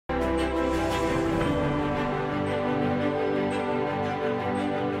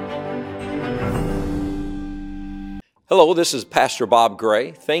Hello, this is Pastor Bob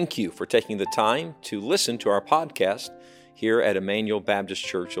Gray. Thank you for taking the time to listen to our podcast here at Emmanuel Baptist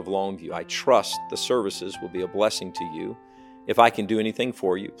Church of Longview. I trust the services will be a blessing to you. If I can do anything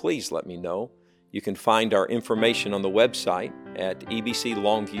for you, please let me know. You can find our information on the website at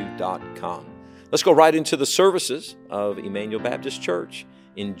ebclongview.com. Let's go right into the services of Emmanuel Baptist Church.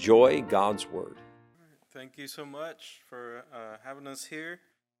 Enjoy God's Word. Thank you so much for having us here.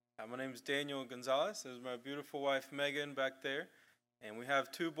 My name is Daniel Gonzalez. There's my beautiful wife, Megan, back there. And we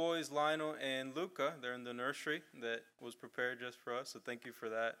have two boys, Lionel and Luca. They're in the nursery that was prepared just for us. So thank you for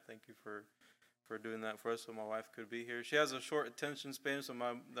that. Thank you for doing that for us so my wife could be here. She has a short attention span, so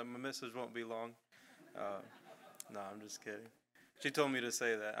my message won't be long. No, I'm just kidding. She told me to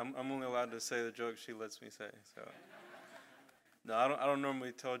say that. I'm only allowed to say the jokes she lets me say. So no, I don't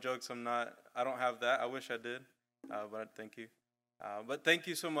normally tell jokes. I don't have that. I wish I did, but thank you. But thank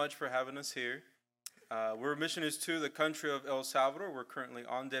you so much for having us here. We're missionaries to the country of El Salvador. We're currently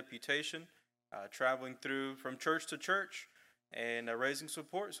on deputation, traveling through from church to church and raising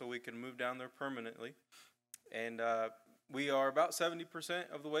support so we can move down there permanently. And we are about 70%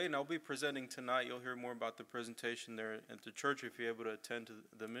 of the way, and I'll be presenting tonight. You'll hear more about the presentation there at the church if you're able to attend to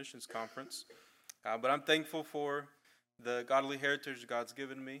the missions conference. But I'm thankful for the godly heritage God's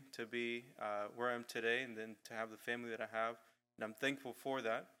given me to be where I am today and then to have the family that I have. And I'm thankful for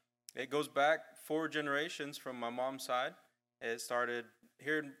that. It goes back 4 generations from my mom's side. It started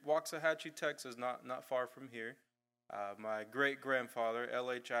here in Waxahachie, Texas, not far from here. My great-grandfather,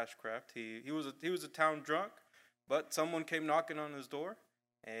 L.H. Ashcraft, he was a town drunk, but someone came knocking on his door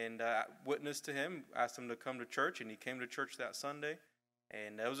and witnessed to him, asked him to come to church, and he came to church that Sunday.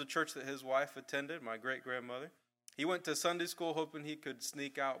 And that was a church that his wife attended, my great-grandmother. He went to Sunday school hoping he could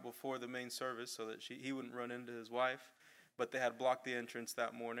sneak out before the main service so that he wouldn't run into his wife. But they had blocked the entrance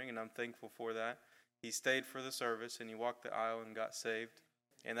that morning, and I'm thankful for that. He stayed for the service, and he walked the aisle and got saved.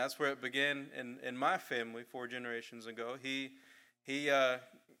 And that's where it began in my family 4 generations ago. He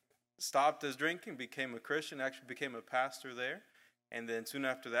stopped his drinking, became a Christian, actually became a pastor there. And then soon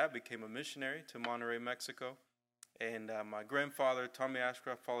after that, became a missionary to Monterrey, Mexico. And my grandfather, Tommy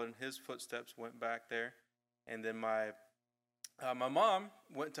Ashcraft, followed in his footsteps, went back there. And then my mom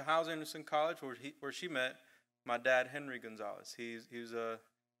went to Howes Anderson College, where she met my dad, Henry Gonzalez. He was a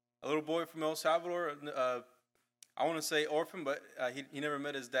little boy from El Salvador. I want to say orphan, but he never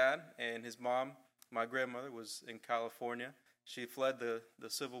met his dad. And his mom, my grandmother, was in California. She fled the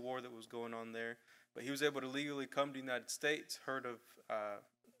Civil War that was going on there. But he was able to legally come to the United States, heard of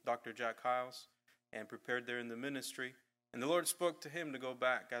Dr. Jack Hiles, and prepared there in the ministry. And the Lord spoke to him to go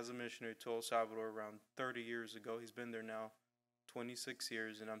back as a missionary to El Salvador around 30 years ago. He's been there now 26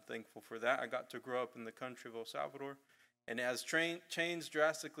 years, and I'm thankful for that. I got to grow up in the country of El Salvador, and it has changed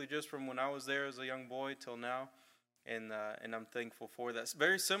drastically just from when I was there as a young boy till now, and I'm thankful for that. It's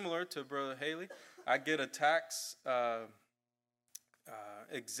very similar to Brother Haley. I get a tax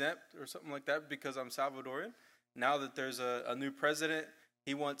exempt or something like that because I'm Salvadorian. Now that there's a new president,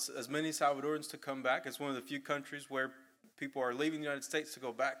 he wants as many Salvadorans to come back. It's one of the few countries where people are leaving the United States to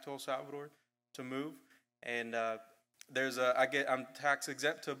go back to El Salvador to move, and I'm tax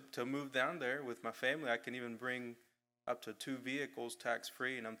exempt to move down there with my family. I can even bring up to 2 vehicles tax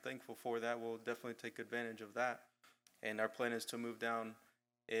free, and I'm thankful for that. We'll definitely take advantage of that. And our plan is to move down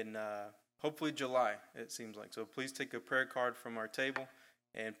in hopefully July, it seems like. So please take a prayer card from our table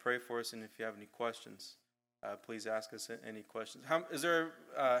and pray for us. And if you have any questions, please ask us any questions.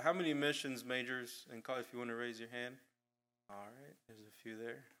 How many missions majors in college? If you want to raise your hand. All right, there's a few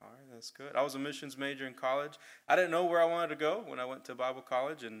there. All right, that's good. I was a missions major in college. I didn't know where I wanted to go when I went to Bible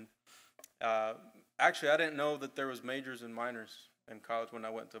college, and actually, I didn't know that there was majors and minors in college when I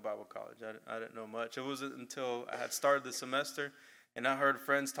went to Bible college. I didn't know much. It wasn't until I had started the semester, and I heard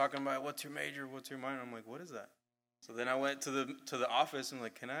friends talking about, what's your major, what's your minor? I'm like, what is that? So then I went to the office and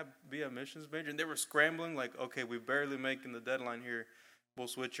like, can I be a missions major? And they were scrambling, like, okay, we're barely making the deadline here. We'll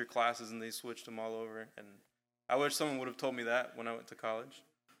switch your classes, and they switched them all over, and I wish someone would have told me that when I went to college.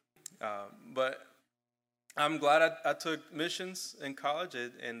 But I'm glad I took missions in college,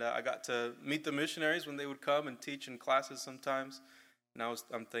 and I got to meet the missionaries when they would come and teach in classes sometimes, and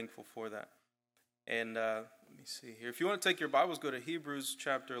I'm thankful for that. And let me see here. If you want to take your Bibles, go to Hebrews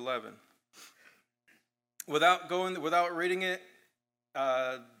chapter 11. Without reading it,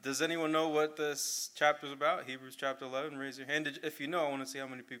 does anyone know what this chapter is about? Hebrews chapter 11. Raise your hand. If you know, I want to see how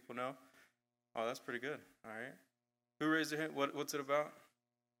many people know. Oh, that's pretty good. All right. Who raised their hand? What's it about?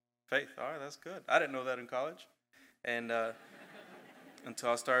 Faith. All right, that's good. I didn't know that in college. And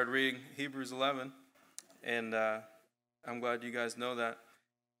until I started reading Hebrews 11. And I'm glad you guys know that.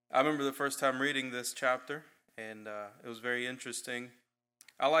 I remember the first time reading this chapter, and it was very interesting.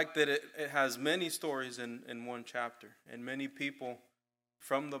 I like that it has many stories in one chapter, and many people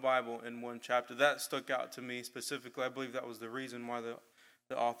from the Bible in one chapter. That stuck out to me specifically. I believe that was the reason why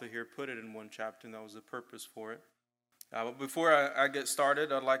the author here put it in one chapter, and that was the purpose for it. But before I get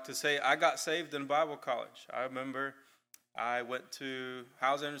started, I'd like to say I got saved in Bible college. I remember I went to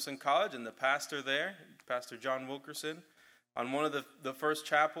Howes Anderson College, and the pastor there, Pastor John Wilkerson, on one of the first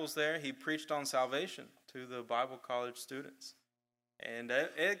chapels there, he preached on salvation to the Bible college students. And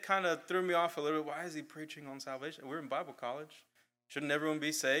it kind of threw me off a little bit. Why is he preaching on salvation? We're in Bible college. Shouldn't everyone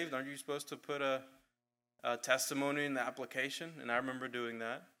be saved? Aren't you supposed to put a testimony in the application? And I remember doing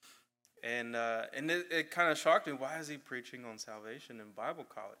that. And it kind of shocked me. Why is he preaching on salvation in Bible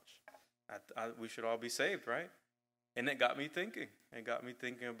college? We should all be saved, right? And it got me thinking. It got me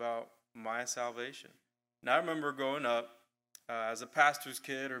thinking about my salvation. And I remember growing up as a pastor's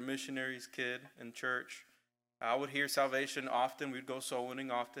kid or missionary's kid in church. I would hear salvation often. We'd go soul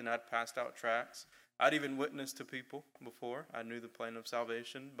winning often. I'd passed out tracts. I'd even witnessed to people before. I knew the plan of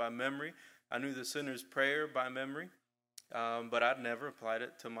salvation by memory. I knew the sinner's prayer by memory, but I'd never applied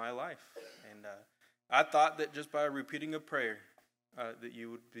it to my life. And I thought that just by repeating a prayer that you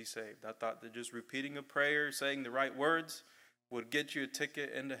would be saved. I thought that just repeating a prayer, saying the right words, would get you a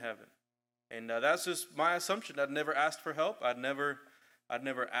ticket into heaven. And that's just my assumption. I'd never asked for help. I'd never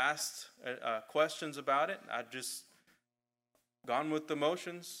asked questions about it. I'd just gone with the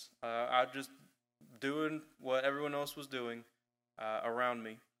motions. I'd just doing what everyone else was doing around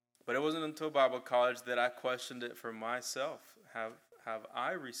me. But it wasn't until Bible college that I questioned it for myself. Have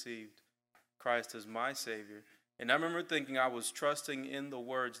I received Christ as my Savior? And I remember thinking I was trusting in the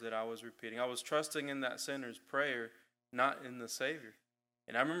words that I was repeating. I was trusting in that sinner's prayer, not in the Savior.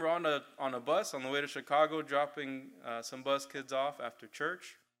 And I remember on a bus on the way to Chicago, dropping some bus kids off after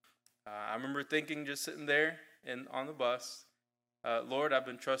church. I remember thinking, just sitting there on the bus, Lord, I've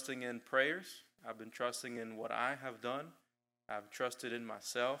been trusting in prayers. I've been trusting in what I have done. I've trusted in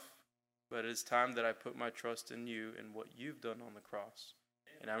myself. But it's time that I put my trust in you and what you've done on the cross.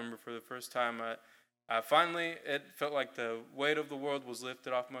 And I remember for the first time, I finally, it felt like the weight of the world was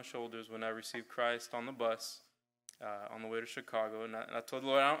lifted off my shoulders when I received Christ on the bus. On the way to Chicago, and I told the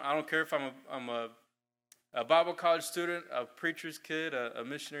Lord, I don't care if I'm a Bible college student, a preacher's kid, a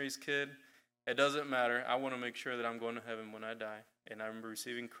missionary's kid. It doesn't matter. I want to make sure that I'm going to heaven when I die. And I remember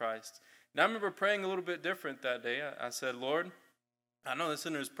receiving Christ. And I remember praying a little bit different that day. I said, Lord, I know the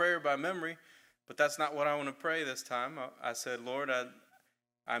sinner's prayer by memory, but that's not what I want to pray this time. I said, Lord,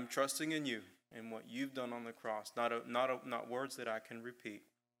 I'm trusting in you and what you've done on the cross, not words that I can repeat.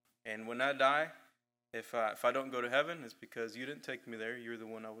 And when I die, if I don't go to heaven, it's because you didn't take me there. You're the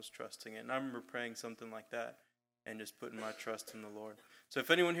one I was trusting in. And I remember praying something like that and just putting my trust in the Lord. So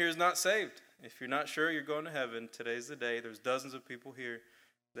if anyone here is not saved, if you're not sure you're going to heaven, today's the day. There's dozens of people here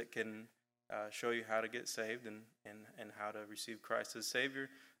that can show you how to get saved and how to receive Christ as Savior.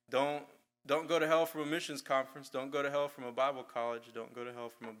 Don't go to hell from a missions conference. Don't go to hell from a Bible college. Don't go to hell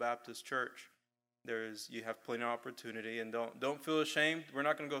from a Baptist church. You have plenty of opportunity, and don't feel ashamed. We're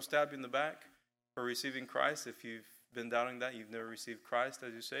not going to go stab you in the back for receiving Christ. If you've been doubting that, you've never received Christ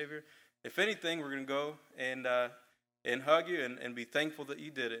as your Savior. If anything, we're going to go and hug you and be thankful that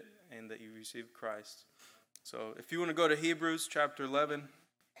you did it and that you received Christ. So if you want to go to Hebrews chapter 11,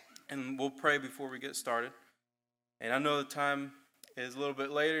 and we'll pray before we get started. And I know the time is a little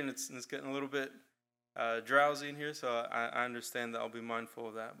bit later, and it's getting a little bit drowsy in here, so I understand that. I'll be mindful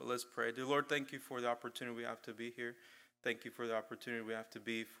of that. But let's pray. Dear Lord, thank you for the opportunity we have to be here. Thank you for the opportunity we have to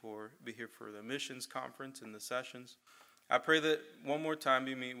be here for the missions conference and the sessions. I pray that one more time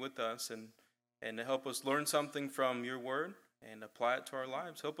you meet with us and to help us learn something from your word and apply it to our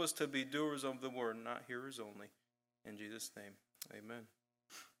lives. Help us to be doers of the word, not hearers only. In Jesus' name, amen.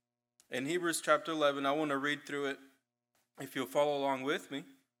 In Hebrews chapter 11, I want to read through it if you'll follow along with me.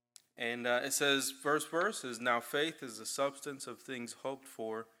 And it says, first verse is, now faith is the substance of things hoped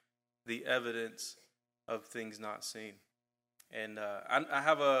for, the evidence of things not seen. And I'm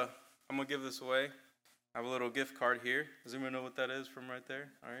going to give this away. I have a little gift card here. Does anyone know what that is from right there?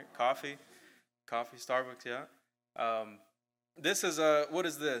 All right, coffee, Starbucks, yeah. This is what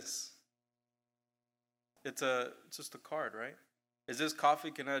is this? It's just a card, right? Is this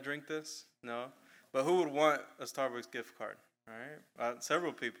coffee? Can I drink this? No. But who would want a Starbucks gift card? All right,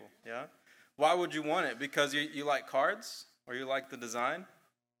 several people, yeah. Why would you want it? Because you like cards or you like the design?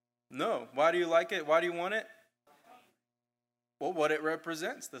 No. Why do you like it? Why do you want it? Well, what it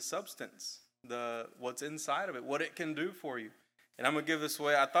represents, the substance, what's inside of it, what it can do for you. And I'm going to give this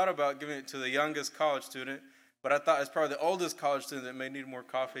away. I thought about giving it to the youngest college student, but I thought it's probably the oldest college student that may need more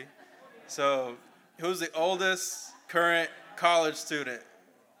coffee. So Who's the oldest current college student?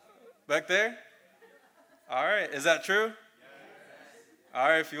 Back there? All right. Is that true? All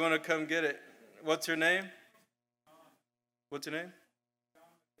right. If you want to come get it. What's your name? What's your name?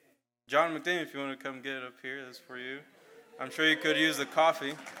 John McDaniel. If you want to come get it up here, that's for you. I'm sure you could use the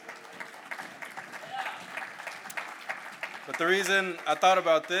coffee. But the reason I thought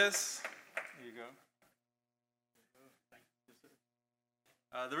about this, here you go.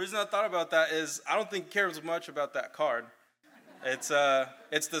 The reason I thought about that is I don't think he cares much about that card. It's the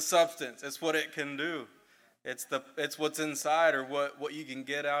substance. It's what it can do. It's what's inside or what you can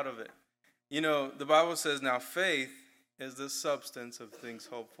get out of it. You know, the Bible says now faith is the substance of things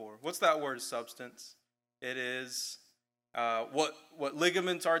hoped for. What's that word, substance? It is what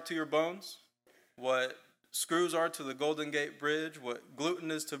ligaments are to your bones, what screws are to the Golden Gate Bridge, what gluten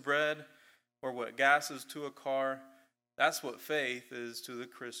is to bread, or what gas is to a car. That's what faith is to the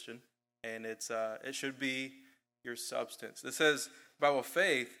Christian, and it should be your substance. It says, Bible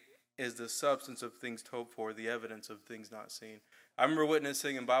faith is the substance of things hoped for, the evidence of things not seen. I remember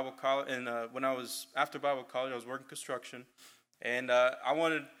witnessing in Bible college, and when I was after Bible college, I was working construction, and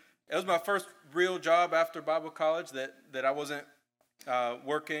it was my first real job after Bible college that I wasn't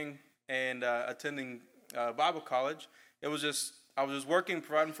working and attending Bible college. I was just working,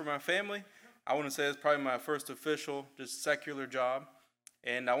 providing for my family. I want to say it's probably my first official, just secular job.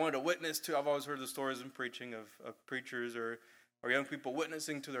 And I wanted to witness to, I've always heard the stories in preaching of preachers or young people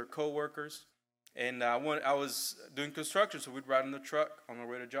witnessing to their co-workers. And I was doing construction, so we'd ride in the truck on our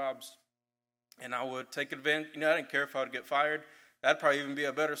way to jobs. And I would take advantage, I didn't care if I would get fired. That'd probably even be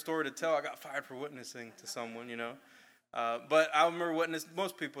a better story to tell. I got fired for witnessing to someone, But I remember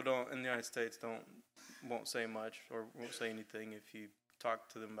most people in the United States won't say much or won't say anything if you talk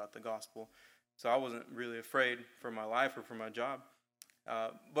to them about the gospel. So I wasn't really afraid for my life or for my job.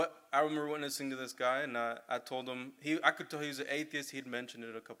 But I remember witnessing to this guy, and I told him, I could tell he was an atheist. He had mentioned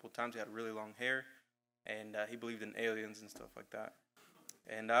it a couple of times. He had really long hair, and he believed in aliens and stuff like that.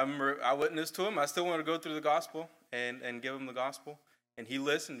 And I remember I witnessed to him. I still wanted to go through the gospel and give him the gospel. And he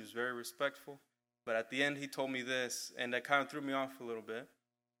listened. He was very respectful. But at the end, he told me this, and that kind of threw me off a little bit.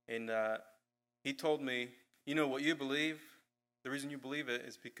 And he told me, what you believe, the reason you believe it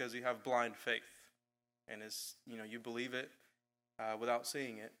is because you have blind faith. And you believe it without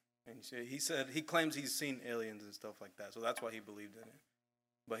seeing it. And he claims he's seen aliens and stuff like that. So that's why he believed in it.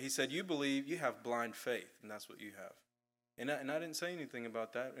 But he said, you believe you have blind faith, and that's what you have. And I didn't say anything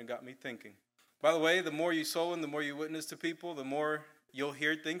about that, and it got me thinking. By the way, the more you sow and the more you witness to people, the more you'll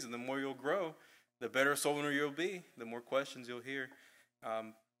hear things and the more you'll grow. The better soul winner you'll be, the more questions you'll hear.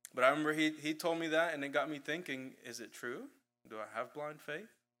 But I remember he told me that, and it got me thinking, is it true? Do I have blind faith?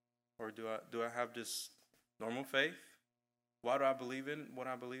 Or do I have just normal faith? Why do I believe in what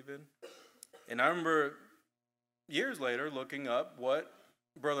I believe in? And I remember years later looking up what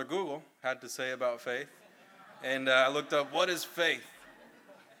Brother Google had to say about faith. And I looked up, what is faith?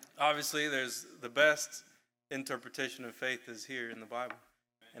 Obviously, there's the best interpretation of faith is here in the Bible.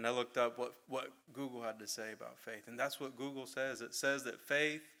 And I looked up what Google had to say about faith. And that's what Google says. It says that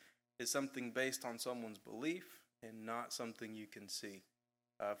faith is something based on someone's belief and not something you can see.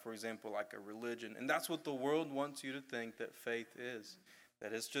 For example, like a religion. And that's what the world wants you to think that faith is.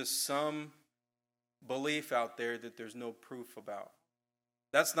 That it's just some belief out there that there's no proof about.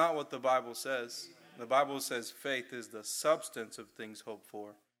 That's not what the Bible says. The Bible says faith is the substance of things hoped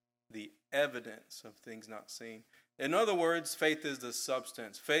for, the evidence of things not seen. In other words, faith is the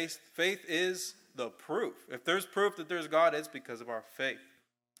substance. Faith is the proof. If there's proof that there's God, it's because of our faith.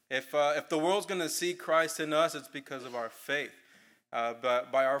 If the world's going to see Christ in us, it's because of our faith.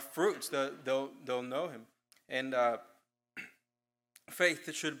 But by our fruits, they'll know Him. And faith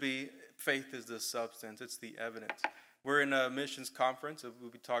is the substance. It's the evidence. We're in a missions conference. We'll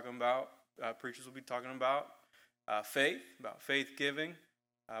be talking about, preachers will be talking about faith giving,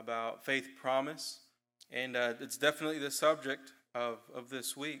 about faith promise. And it's definitely the subject of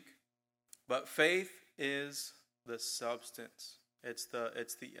this week. But faith is the substance. It's the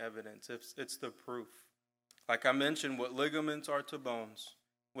evidence. It's the proof. Like I mentioned, what ligaments are to bones.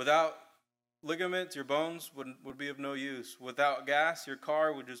 Without ligaments, your bones would be of no use. Without gas, your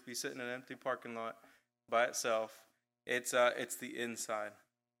car would just be sitting in an empty parking lot by itself. It's the inside.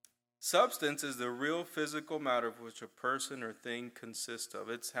 Substance is the real physical matter of which a person or thing consists of.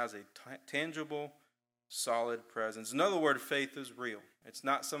 It has a tangible, solid presence. In other words, faith is real. It's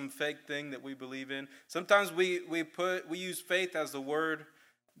not some fake thing that we believe in. Sometimes we use faith as the word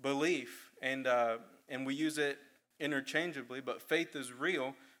belief, and we use it interchangeably. But faith is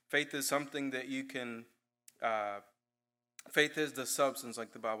real. Faith is something that you can Faith is the substance,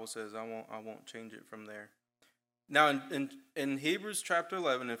 like the Bible says. I won't change it from there. Now, in Hebrews chapter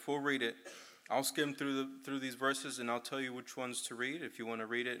 11, if we'll read it, I'll skim through these verses, and I'll tell you which ones to read if you want to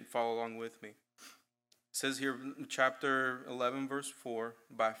read it and follow along with me. It says here in chapter 11, verse 4,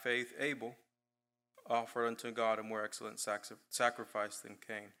 by faith Abel offered unto God a more excellent sacrifice than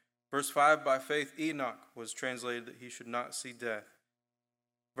Cain. Verse 5, by faith Enoch was translated that he should not see death.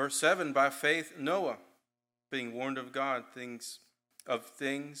 Verse 7, by faith Noah, being warned of God things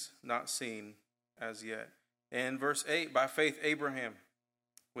not seen as yet. And verse 8, by faith Abraham,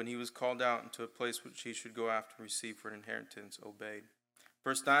 when he was called out into a place which he should go after and receive for an inheritance, obeyed.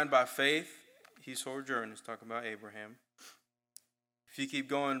 Verse 9, by faith he sojourned. He's talking about Abraham. If you keep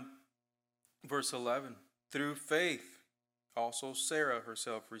going, verse 11, through faith also Sarah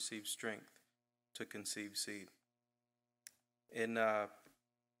herself received strength to conceive seed. In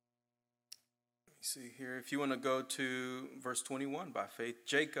see here, if you want to go to verse 21, by faith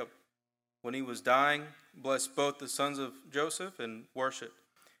Jacob, when he was dying, blessed both the sons of Joseph and worshiped.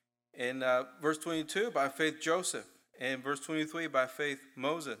 In verse 22, by faith Joseph. And verse 23, by faith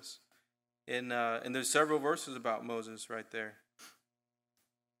Moses. And there's several verses about Moses right there.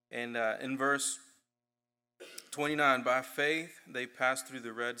 And in verse 29, by faith they passed through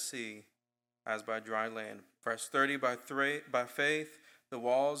the Red Sea as by dry land. Verse 30, by faith the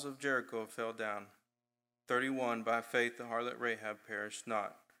walls of Jericho fell down. 31, by faith the harlot Rahab perished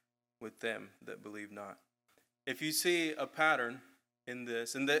not with them that believe not. If you see a pattern in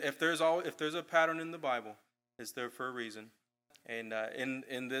this, and if there's a pattern in the Bible, it's there for a reason. And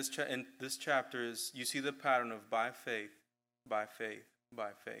in this chapter is you see the pattern of by faith, by faith,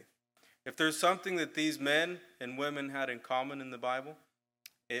 by faith. If there's something that these men and women had in common in the Bible,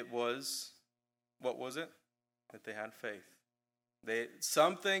 it was, what was it? That they had faith.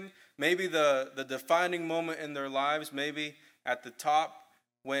 Maybe the defining moment in their lives, maybe at the top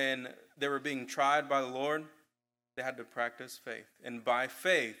when they were being tried by the Lord, they had to practice faith. And by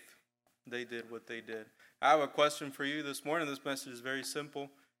faith, they did what they did. I have a question for you this morning. This message is very simple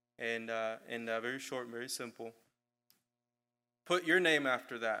and very short and very simple. Put your name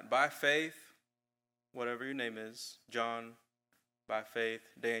after that. By faith, whatever your name is, John, by faith,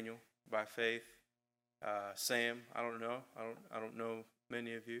 Daniel, by faith, Sam, I don't know. I don't know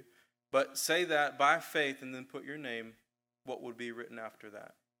many of you. But say that by faith and then put your name, what would be written after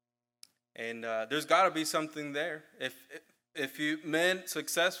that. And there's got to be something there. If you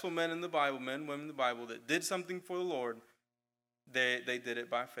successful men in the Bible, women in the Bible that did something for the Lord, they did it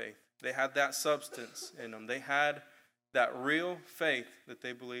by faith. They had that substance in them. They had that real faith that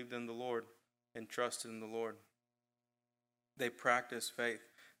they believed in the Lord and trusted in the Lord. They practiced faith.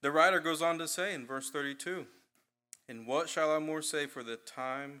 The writer goes on to say in verse 32, and what shall I more say, for the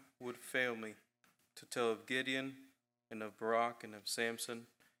time would fail me to tell of Gideon and of Barak and of Samson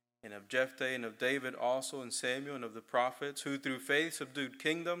and of Jephthah and of David also and Samuel and of the prophets, who through faith subdued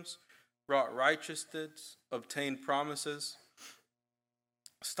kingdoms, wrought righteousness, obtained promises,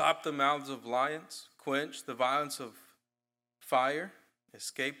 stopped the mouths of lions, quenched the violence of fire,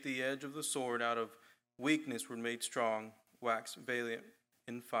 escaped the edge of the sword, out of weakness were made strong, waxed valiant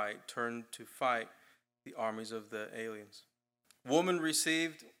in fight, turned to fight the armies of the aliens. Women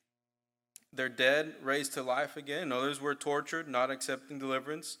received their dead raised to life again. Others were tortured, not accepting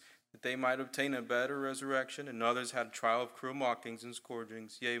deliverance, that they might obtain a better resurrection. And others had trial of cruel mockings and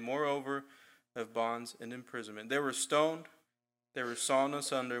scourgings, yea, moreover, of bonds and imprisonment. They were stoned, they were sawn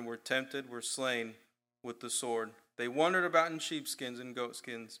asunder, and were tempted, were slain with the sword. They wandered about in sheepskins and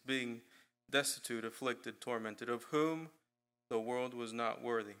goatskins, being destitute, afflicted, tormented, of whom the world was not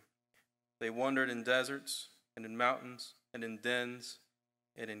worthy. They wandered in deserts and in mountains and in dens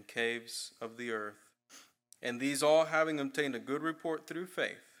and in caves of the earth. And these all, having obtained a good report through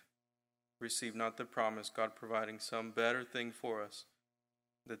faith, received not the promise, God providing some better thing for us,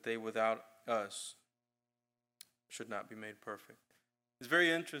 that they without us should not be made perfect. It's very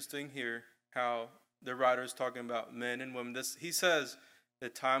interesting here how the writer is talking about men and women. He says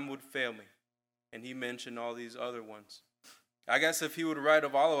that time would fail me, and he mentioned all these other ones. I guess if he would write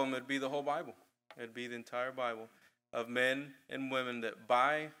of all of them, it'd be the whole Bible. It'd be the entire Bible of men and women that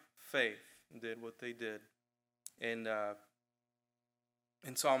by faith did what they did. And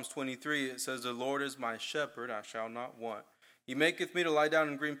in Psalms 23, it says, the Lord is my shepherd, I shall not want. He maketh me to lie down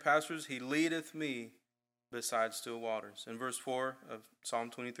in green pastures. He leadeth me beside still waters. In verse 4 of Psalm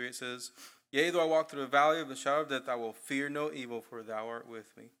 23, it says, yea, though I walk through the valley of the shadow of death, I will fear no evil, for thou art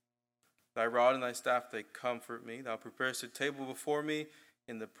with me. Thy rod and thy staff, they comfort me. Thou preparest a table before me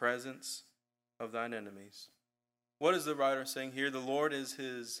in the presence of thine enemies. What is the writer saying here? The Lord is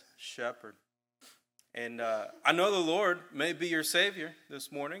his shepherd. And I know the Lord may be your Savior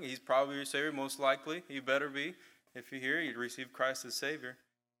this morning. He's probably your Savior, most likely. He better be. If you're here, you receive Christ as Savior.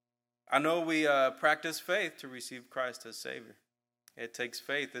 I know we practice faith to receive Christ as Savior. It takes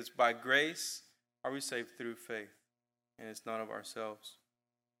faith. It's by grace are we saved through faith, and it's not of ourselves.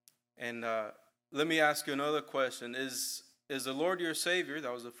 And let me ask you another question. Is the Lord your Savior?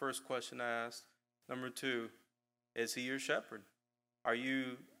 That was the first question I asked. Number 2, is He your shepherd? Are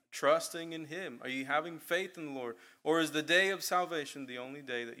you trusting in Him? Are you having faith in the Lord? Or is the day of salvation the only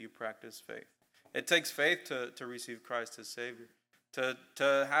day that you practice faith? It takes faith to receive Christ as Savior.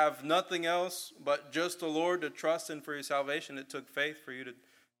 To have nothing else but just the Lord to trust in for your salvation. It took faith for you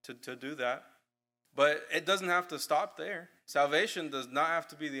to do that. But it doesn't have to stop there. Salvation does not have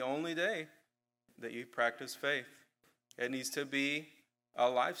to be the only day that you practice faith. It needs to be a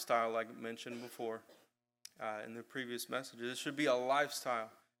lifestyle, like mentioned before in the previous messages. It should be a lifestyle.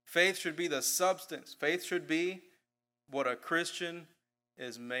 Faith should be the substance. Faith should be what a Christian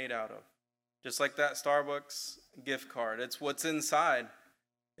is made out of. Just like that Starbucks gift card. It's what's inside.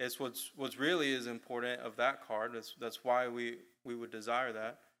 It's what's really is important of that card. That's why we would desire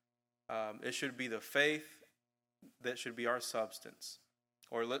that. It should be the faith that should be our substance.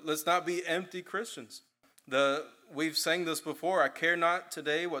 Or let's not be empty Christians. We've sang this before. I care not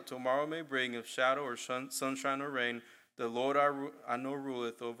today what tomorrow may bring, of shadow or sunshine or rain. The Lord I know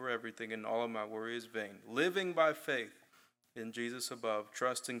ruleth over everything, and all of my worry is vain. Living by faith in Jesus above,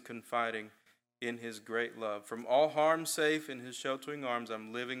 trusting, confiding in His great love. From all harm safe in His sheltering arms,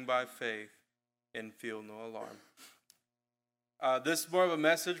 I'm living by faith and feel no alarm. This is more of a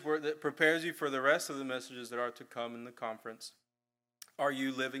message that prepares you for the rest of the messages that are to come in the conference. Are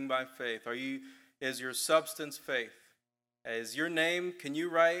you living by faith? Is your substance faith? Is your name, can you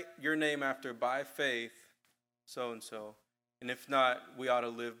write your name after by faith, so-and-so? And if not, we ought to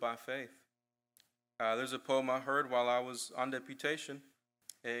live by faith. There's a poem I heard while I was on deputation.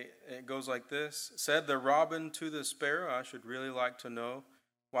 It goes like this. Said the robin to the sparrow, I should really like to know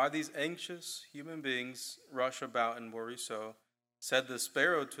why these anxious human beings rush about and worry so. Said the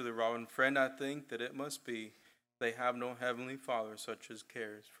sparrow to the robin, friend, I think that it must be they have no heavenly Father such as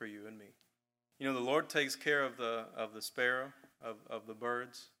cares for you and me. You know, the Lord takes care of the sparrow, of the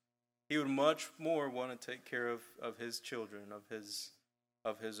birds. He would much more want to take care of His children,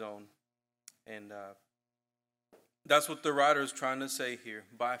 of His own. And that's what the writer is trying to say here.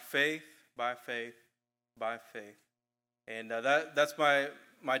 By faith, by faith, by faith. And that's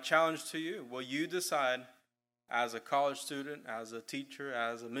my challenge to you. Will you decide as a college student, as a teacher,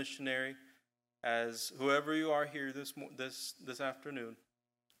 as a missionary, as whoever you are here this afternoon,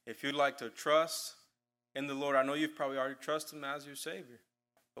 if you'd like to trust in the Lord? I know you've probably already trusted Him as your Savior.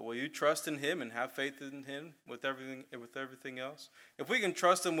 But will you trust in Him and have faith in Him with everything else? If we can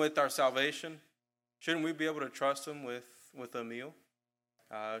trust Him with our salvation, shouldn't we be able to trust Him with a meal?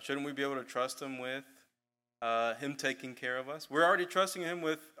 Shouldn't we be able to trust Him with Him taking care of us? We're already trusting Him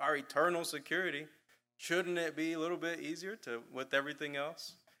with our eternal security. Shouldn't it be a little bit easier with everything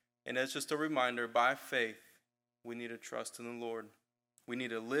else? And it's just a reminder, by faith, we need to trust in the Lord. We need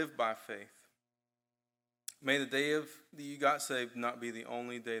to live by faith. May the day that you got saved not be the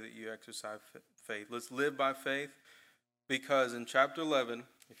only day that you exercise faith. Let's live by faith, because in chapter 11,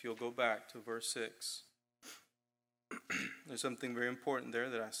 if you'll go back to verse 6, there's something very important there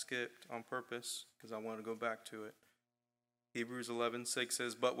that I skipped on purpose because I want to go back to it. Hebrews 11:6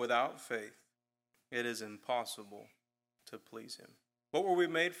 says, but without faith, it is impossible to please Him. What were we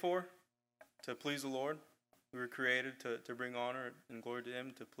made for? To please the Lord. We were created to bring honor and glory to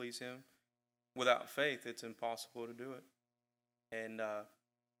Him, to please Him. Without faith, it's impossible to do it. And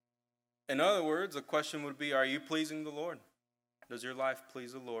in other words, the question would be, are you pleasing the Lord? Does your life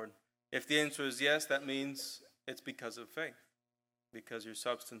please the Lord? If the answer is yes, that means it's because of faith, because your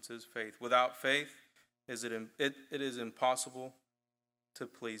substance is faith. Without faith, it is impossible to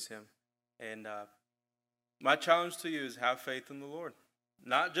please Him. And my challenge to you is have faith in the Lord.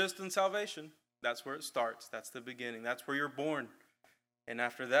 Not just in salvation. That's where it starts. That's the beginning. That's where you're born. And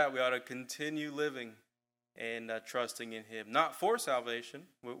after that, we ought to continue living and trusting in Him. Not for salvation.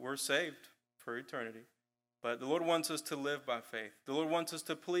 We're saved for eternity. But the Lord wants us to live by faith. The Lord wants us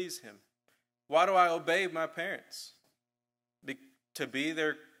to please Him. Why do I obey my parents? To be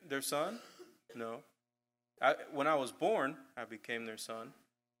their son? No. When I was born, I became their son.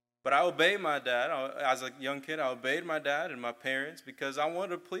 But I obeyed my dad. As a young kid, I obeyed my dad and my parents because I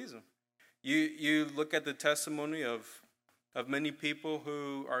wanted to please them. You look at the testimony of many people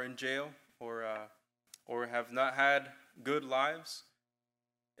who are in jail or have not had good lives.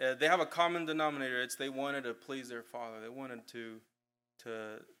 They have a common denominator. It's they wanted to please their father. They wanted to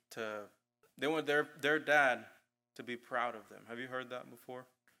They want their dad to be proud of them. Have you heard that before?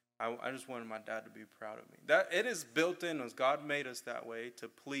 I just wanted my dad to be proud of me. That it is built in us. God made us that way to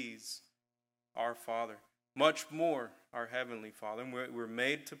please our Father. Much more our Heavenly Father. And we're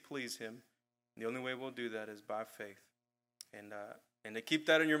made to please Him. The only way we'll do that is by faith. And to keep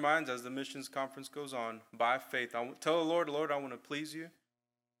that in your minds as the missions conference goes on, by faith. Tell the Lord, I want to please you.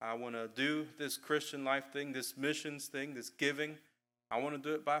 I want to do this Christian life thing, this missions thing, this giving. I want to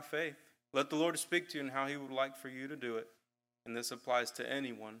do it by faith. Let the Lord speak to you and how He would like for you to do it. And this applies to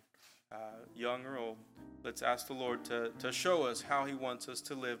anyone, young or old. Let's ask the Lord to show us how He wants us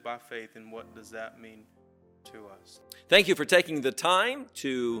to live by faith, and what does that mean to us. Thank you for taking the time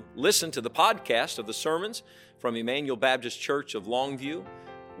to listen to the podcast of the sermons from Emmanuel Baptist Church of Longview.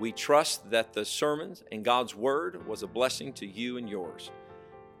 We trust that the sermons and God's Word was a blessing to you and yours.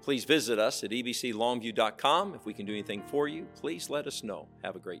 Please visit us at ebclongview.com. If we can do anything for you, please let us know.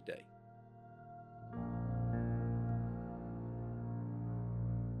 Have a great day.